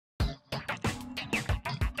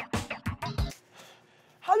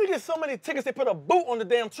How you get so many tickets they put a boot on the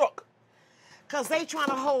damn truck? Cause they trying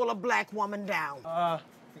to hold a black woman down.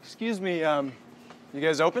 Excuse me, you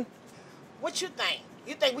guys open? What you think?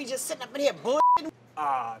 You think we just sitting up in here bullshitting?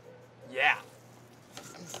 Yeah.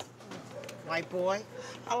 White boy,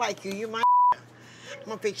 I like you. You my I'm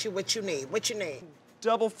gonna fix you what you need. What you need?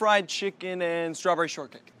 Double fried chicken and strawberry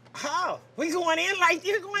shortcake. Oh, we going in like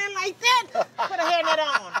that? Put a hairnet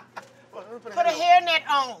on. Put a hairnet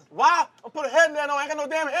on. Why? I'm put a hairnet on. I ain't got no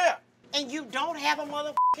damn hair. And you don't have a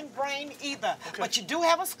motherfucking brain either. Okay. But you do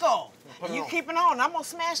have a skull. And you keep it on. I'm gonna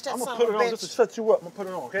smash that son of a bitch. I'm gonna put it on just to shut you up. I'm gonna put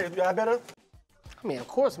it on, okay? I better? I mean, of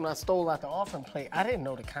course, when I stole out the offering plate, I didn't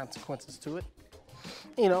know the consequences to it.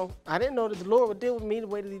 You know, I didn't know that the Lord would deal with me the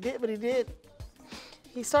way that he did, but he did.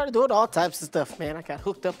 He started doing all types of stuff, man. I got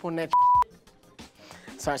hooked up on that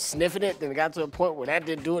started sniffing it, then it got to a point where that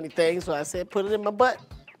didn't do anything, so I said, put it in my butt.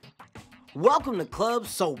 Welcome to Club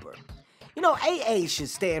Sober. You know, AA should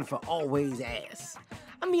stand for always ass.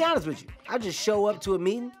 I'm be honest with you. I just show up to a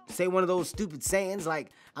meeting, say one of those stupid sayings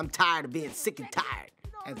like, I'm tired of being sick and tired.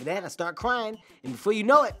 After that, I start crying, and before you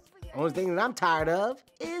know it, the only thing that I'm tired of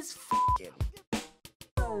is